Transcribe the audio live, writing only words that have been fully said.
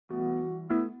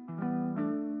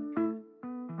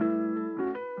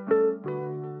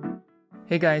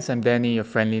Hey guys, I'm Danny, your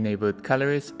friendly neighborhood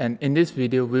colorist, and in this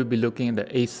video we'll be looking at the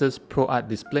ASUS PROART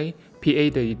display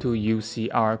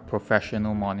PA32UCR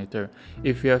professional monitor.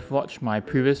 If you have watched my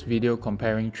previous video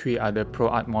comparing 3 other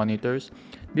PROART monitors,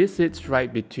 this sits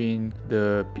right between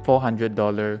the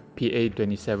 $400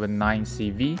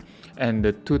 PA279CV and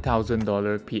the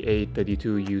 $2,000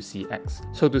 PA32UCX.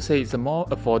 So to say, it's a more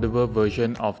affordable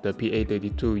version of the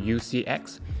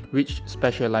PA32UCX, which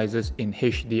specializes in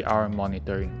HDR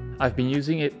monitoring. I've been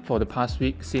using it for the past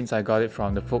week since I got it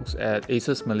from the folks at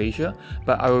ASUS Malaysia,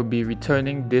 but I will be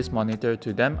returning this monitor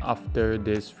to them after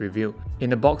this review. In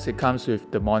the box, it comes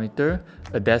with the monitor,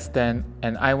 a desk stand,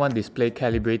 an I1 display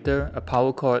calibrator, a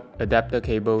power cord, adapter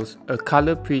cables, a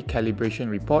color pre-calibration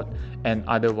report, and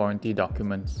other warranty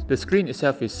documents. The screen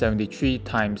itself is 73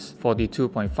 x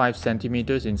 42.5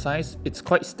 centimeters in size. It's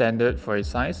quite standard for its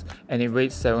size, and it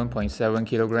weighs 7.7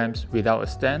 kilograms without a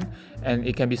stand, and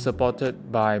it can be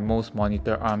supported by most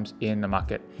monitor arms in the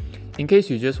market. In case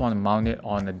you just want to mount it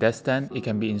on a desk stand, it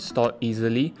can be installed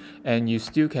easily, and you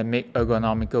still can make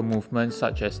ergonomical movements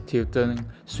such as tilting,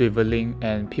 swiveling,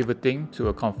 and pivoting to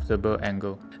a comfortable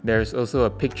angle. There is also a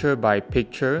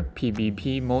picture-by-picture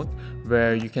PBP mode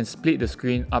where you can split the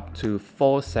screen up to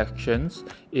 4 sections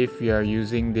if you are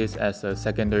using this as a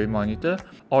secondary monitor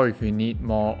or if you need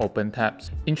more open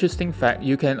tabs. Interesting fact,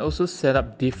 you can also set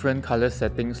up different color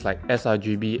settings like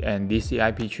sRGB and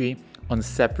DCI-P3 on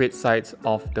separate sides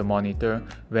of the monitor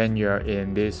when you're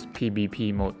in this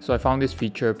PBP mode. So I found this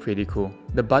feature pretty cool.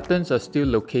 The buttons are still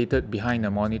located behind the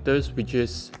monitors, which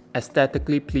is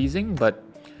aesthetically pleasing, but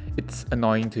it's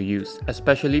annoying to use,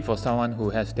 especially for someone who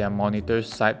has their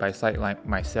monitors side by side like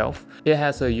myself. It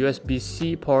has a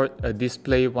USB-C port, a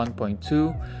display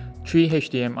 1.2, 3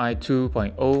 HDMI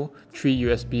 2.0, 3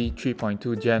 USB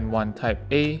 3.2 Gen 1 Type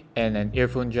A, and an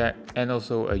earphone jack, and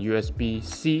also a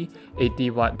USB-C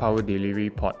 80-watt power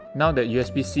delivery port. Now that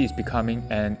USB-C is becoming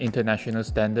an international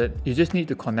standard, you just need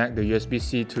to connect the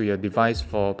USB-C to your device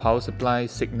for power supply,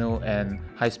 signal, and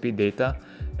high-speed data,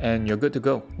 and you're good to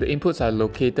go. The inputs are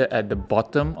located at the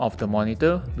bottom of the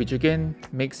monitor, which again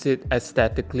makes it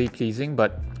aesthetically pleasing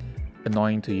but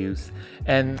annoying to use.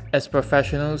 And as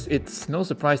professionals, it's no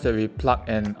surprise that we plug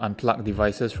and unplug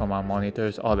devices from our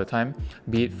monitors all the time,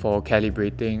 be it for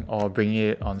calibrating or bringing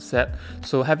it on set.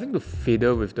 So having to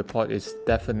fiddle with the port is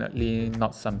definitely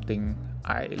not something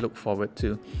I look forward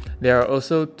to. There are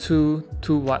also two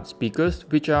 2-watt speakers,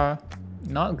 which are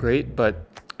not great, but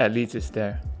at least it's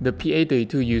there. The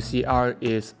PA32UCR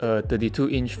is a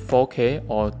 32-inch 4K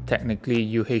or technically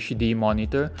UHD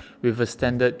monitor with a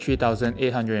standard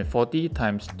 3840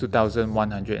 x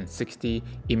 2160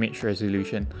 image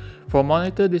resolution. For a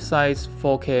monitor this size,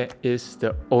 4K is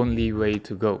the only way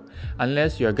to go.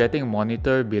 Unless you're getting a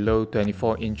monitor below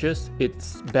 24 inches,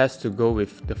 it's best to go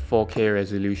with the 4K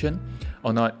resolution,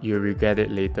 or not you'll regret it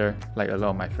later, like a lot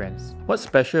of my friends. What's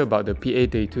special about the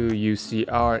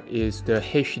PA32UCR is the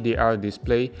HDR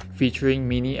display featuring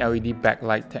mini LED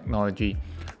backlight technology,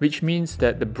 which means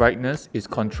that the brightness is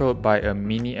controlled by a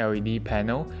mini LED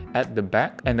panel at the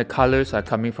back and the colors are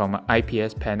coming from an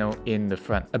IPS panel in the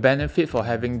front. A benefit for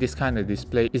having this kind of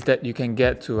display is that you can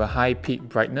get to a high peak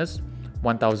brightness,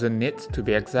 1000 nits to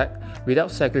be exact, without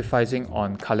sacrificing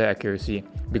on color accuracy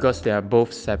because they are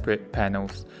both separate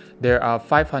panels. There are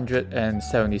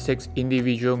 576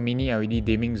 individual mini LED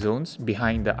dimming zones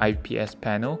behind the IPS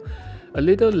panel, a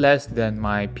little less than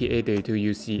my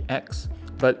PA32UCX,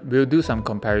 but we'll do some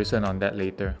comparison on that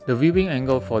later. The viewing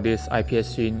angle for this IPS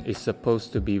screen is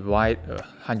supposed to be wide,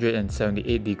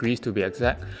 178 degrees to be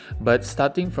exact, but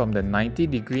starting from the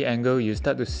 90-degree angle, you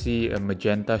start to see a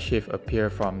magenta shift appear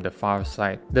from the far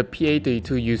side. The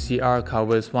PA32UCR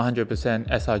covers 100%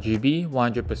 sRGB,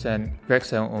 100% Rec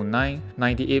 709,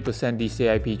 98%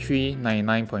 DCI-P3,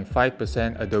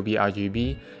 99.5% Adobe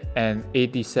RGB, and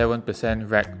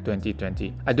 87% Rec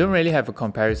 2020. I don't really have a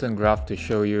comparison graph to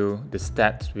show you the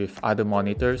stats with other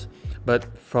monitors,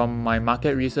 but from my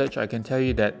market research, I can tell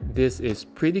you that this is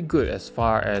pretty good as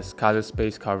far as color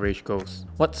space coverage goes.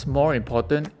 What's more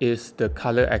important is the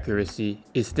color accuracy.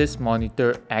 Is this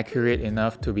monitor accurate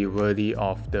enough to be worthy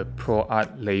of the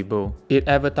PROART label? It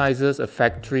advertises a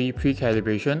factory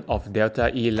pre-calibration of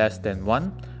delta E less than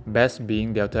 1, best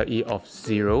being delta E of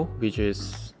 0, which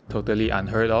is totally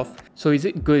unheard of. So is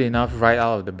it good enough right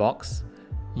out of the box?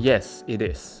 Yes, it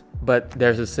is. But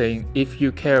there's a saying, if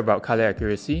you care about color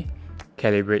accuracy,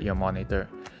 calibrate your monitor.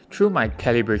 Through my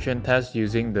calibration test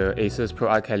using the ASUS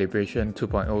PROART Calibration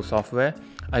 2.0 software,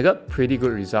 I got pretty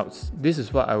good results. This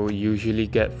is what I would usually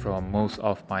get from most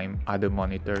of my other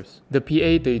monitors. The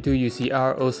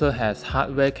PA32UCR also has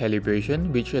hardware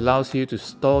calibration, which allows you to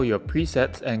store your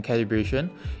presets and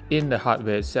calibration in the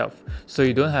hardware itself, so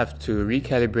you don't have to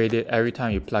recalibrate it every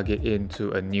time you plug it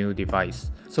into a new device.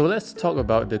 So let's talk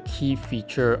about the key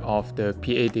feature of the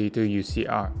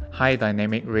PA32UCR, high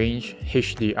dynamic range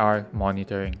HDR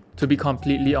monitoring. To be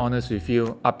completely honest with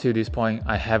you, up to this point,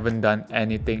 I haven't done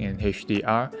anything in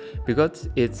HDR because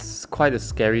it's quite a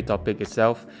scary topic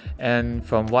itself, and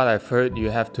from what I've heard,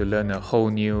 you have to learn a whole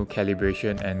new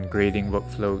calibration and grading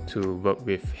workflow to work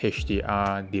with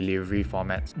HDR delivery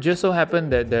formats. Just so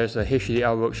happened that there's a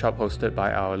HDR workshop hosted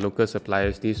by our local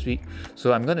suppliers this week,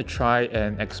 so I'm gonna try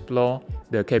and explore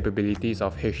the capabilities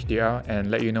of HDR and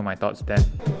let you know my thoughts then.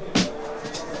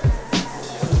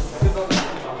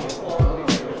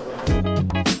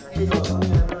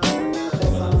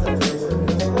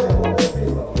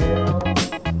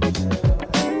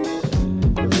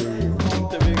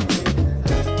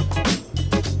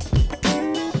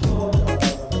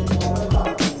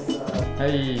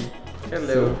 Hi.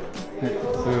 Hello.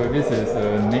 So this is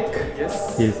Nick.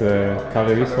 Yes. He's a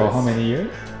colorist for how many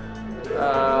years?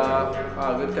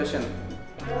 Good question.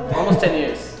 Almost 10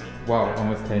 years. Wow,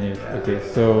 almost 10 years. Okay,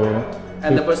 so...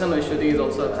 And the person who's shooting is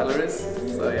also a colorist,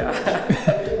 so yeah.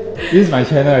 This is my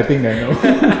channel, I think I know.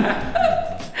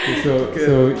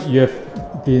 So you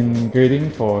have been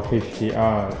grading for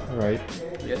HDR, right?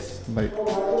 Yes.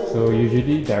 So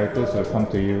usually directors will come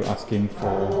to you asking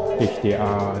for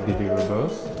HDR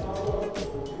deliverables.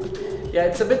 Yeah,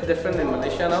 it's a bit different in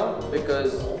Malaysia now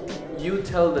because you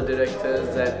tell the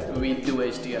directors that we do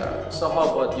HDR. So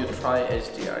how about you try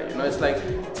HDR? You know, it's like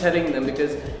telling them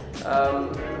because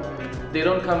they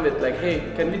don't come with like,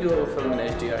 hey, can we do a film in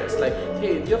HDR? It's like,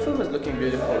 hey, your film is looking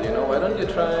beautiful, you know, why don't you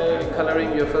try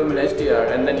coloring your film in HDR?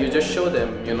 And then you just show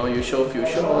them, you know, you show a few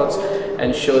shots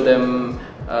and show them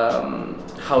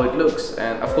how it looks.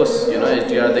 And of course, you know,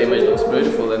 HDR, the image looks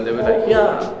beautiful, and they were like,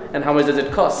 yeah, and how much does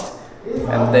it cost?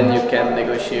 And then you can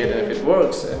negotiate, and if it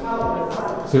works.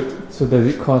 So does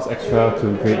it cost extra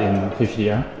to grade in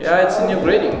HDR? Yeah, it's a new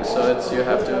grading, so you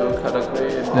have to color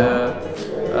grade.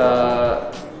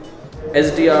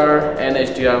 SDR and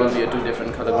HDR will be a two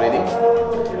different color grading,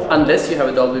 unless you have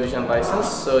a Dolby Vision license,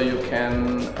 so you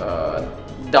can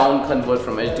down convert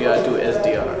from HDR to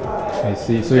SDR. I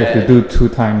see. So you have to do 2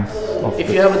 times of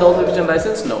If you have a Dolby Vision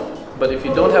license, no. But if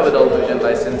you don't have a Dolby Vision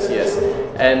license, yes.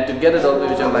 And to get a Dolby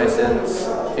Vision license,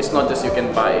 it's not just you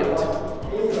can buy it.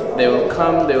 They will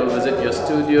come, they will visit your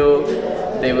studio,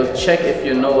 they will check if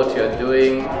you know what you're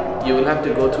doing. You will have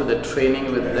to go through the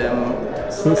training with them.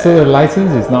 So the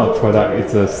license is not a product,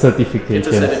 it's a certification. It's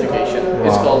a certification. Wow.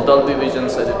 It's called Dolby Vision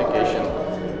certification.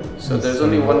 So there's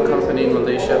only one company in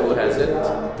Malaysia who has it,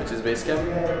 which is Basecamp.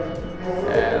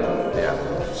 And yeah.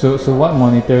 So what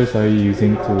monitors are you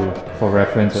using for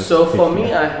reference? So for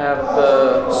me, I have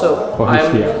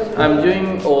I'm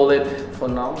doing OLED for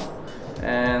now,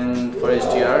 and for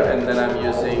HDR, and then I'm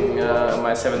using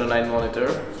my 709 monitor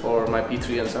for my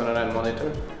P3 and 709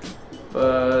 monitor.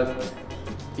 But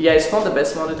yeah, it's not the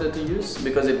best monitor to use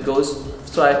because it goes.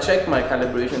 So I checked my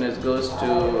calibration; it goes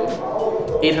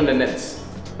to 800 nits,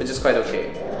 which is quite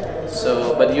okay.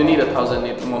 So, but you need a 1000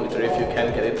 nit monitor if you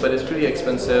can get it, but it's pretty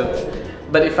expensive.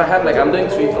 But if I had, like, I'm doing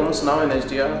 3 films now in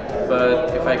HDR,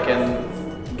 but if I can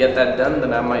get that done,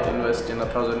 then I might invest in a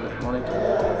 1000 nit monitor.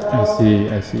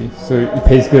 I see. So it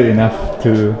pays good enough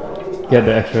to get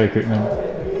the extra equipment.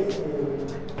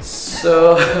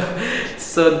 So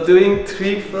doing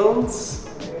 3 films,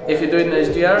 if you do it in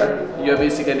HDR, you're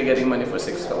basically getting money for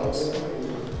 6 films.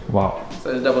 Wow.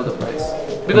 So it's double the price.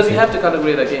 Because you have to color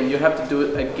grade again, you have to do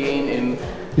it again in...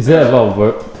 Is there a lot of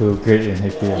work to grade in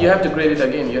HDR? You have to grade it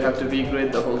again, you have to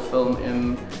regrade the whole film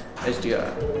in HDR.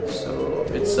 So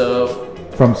it's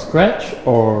from scratch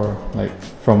or like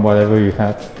from whatever you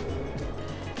have?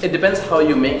 It depends how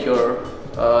you make your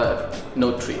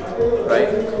node tree, right?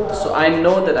 So I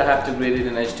know that I have to grade it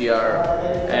in HDR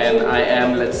and I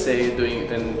am, let's say, doing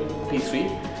it in P3.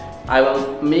 I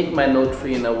will make my node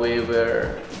tree in a way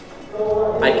where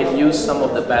I can use some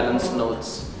of the balanced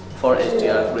nodes for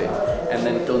HDR grade and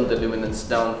then tone the luminance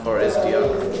down for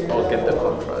SDR or get the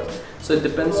contrast. So it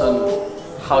depends on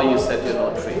how you set your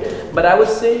node tree. But I would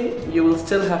say you will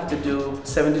still have to do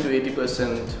 70 to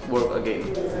 80% work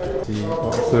again.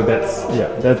 So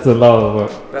that's a lot of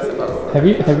work. That's a lot of work.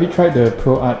 Have you tried the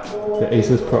ProArt, the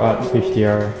ASUS ProArt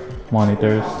HDR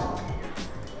monitors?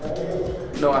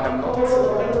 No, I have not.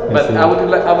 But I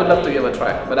would love to give a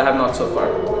try, but I have not so far.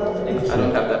 I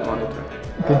don't have that monitor.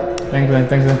 Okay, thanks man.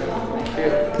 Thank you.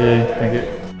 Okay, thank you.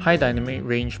 High dynamic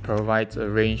range provides a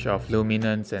range of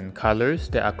luminance and colors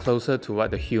that are closer to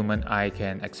what the human eye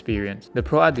can experience. The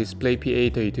ProArt display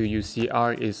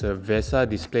PA32UCR is a VESA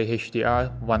display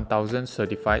HDR 1000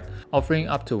 certified, offering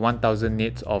up to 1000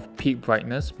 nits of peak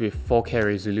brightness with 4K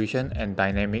resolution and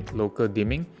dynamic local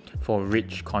dimming for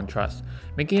rich contrast,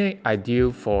 making it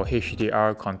ideal for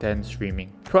HDR content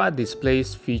streaming. ProArt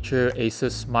displays feature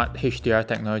ASUS Smart HDR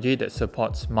technology that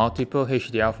supports multiple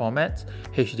HDR formats.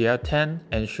 HDR10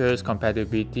 ensures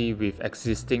compatibility with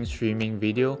existing streaming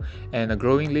video and a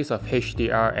growing list of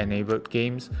HDR-enabled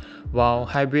games, while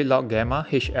Hybrid Log Gamma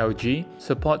HLG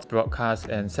supports broadcast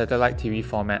and satellite TV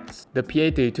formats. The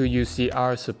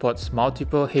PA32UCR supports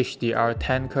multiple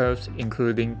HDR10 curves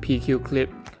including PQ Clip,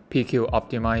 PQ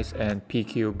Optimize and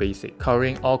PQ Basic.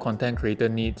 Covering all content creator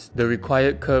needs, the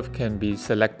required curve can be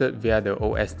selected via the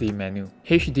OSD menu.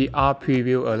 HDR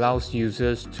Preview allows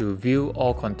users to view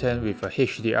all content with a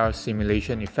HDR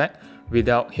simulation effect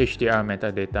without HDR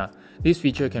metadata. This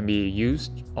feature can be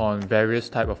used on various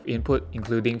types of input,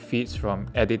 including feeds from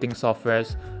editing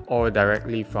softwares or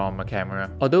directly from a camera.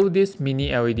 Although this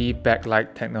mini LED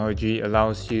backlight technology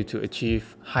allows you to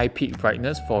achieve high peak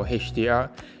brightness for HDR,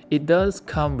 it does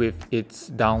come with its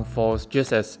downfalls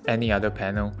just as any other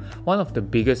panel. One of the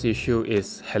biggest issues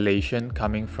is halation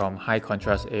coming from high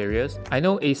contrast areas. I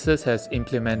know ASUS has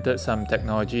implemented some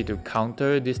technology to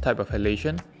counter this type of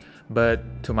halation, but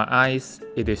to my eyes,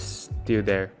 it is still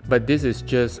there. But this is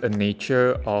just a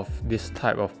nature of this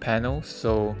type of panel,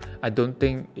 so I don't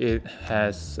think it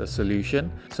has a solution.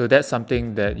 So that's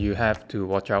something that you have to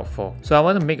watch out for. So I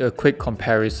want to make a quick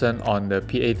comparison on the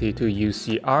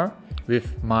PA32UCR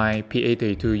with my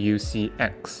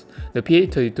PA32UCX. The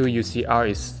PA32UCR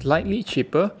is slightly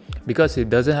cheaper because it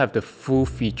doesn't have the full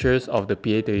features of the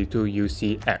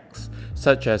PA32UCX,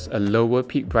 such as a lower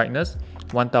peak brightness,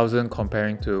 1000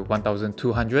 comparing to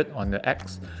 1200 on the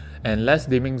X, and less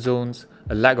dimming zones,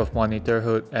 a lack of monitor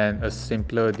hood, and a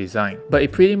simpler design. But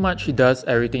it pretty much does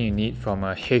everything you need from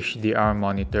a HDR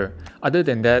monitor. Other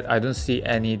than that, I don't see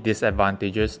any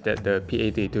disadvantages that the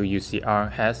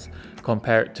PA32UCR has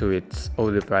compared to its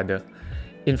older brother.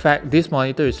 In fact, this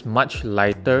monitor is much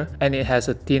lighter and it has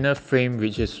a thinner frame,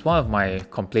 which is one of my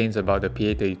complaints about the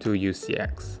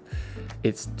PA32UCX.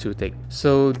 It's too thick.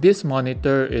 So this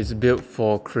monitor is built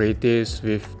for creatives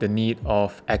with the need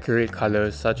of accurate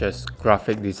colors such as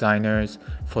graphic designers,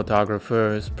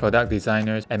 photographers, product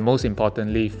designers, and most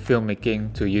importantly,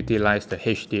 filmmaking to utilize the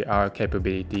HDR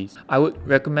capabilities. I would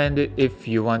recommend it if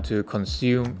you want to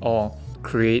consume or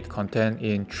create content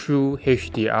in true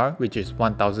HDR, which is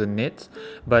 1000 nits,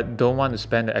 but don't want to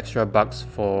spend the extra bucks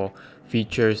for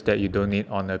features that you don't need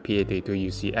on a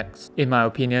PA32UCX. In my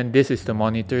opinion, this is the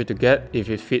monitor to get if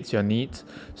it fits your needs.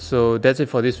 So that's it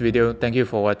for this video. Thank you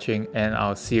for watching and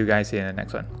I'll see you guys in the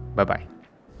next one. Bye bye.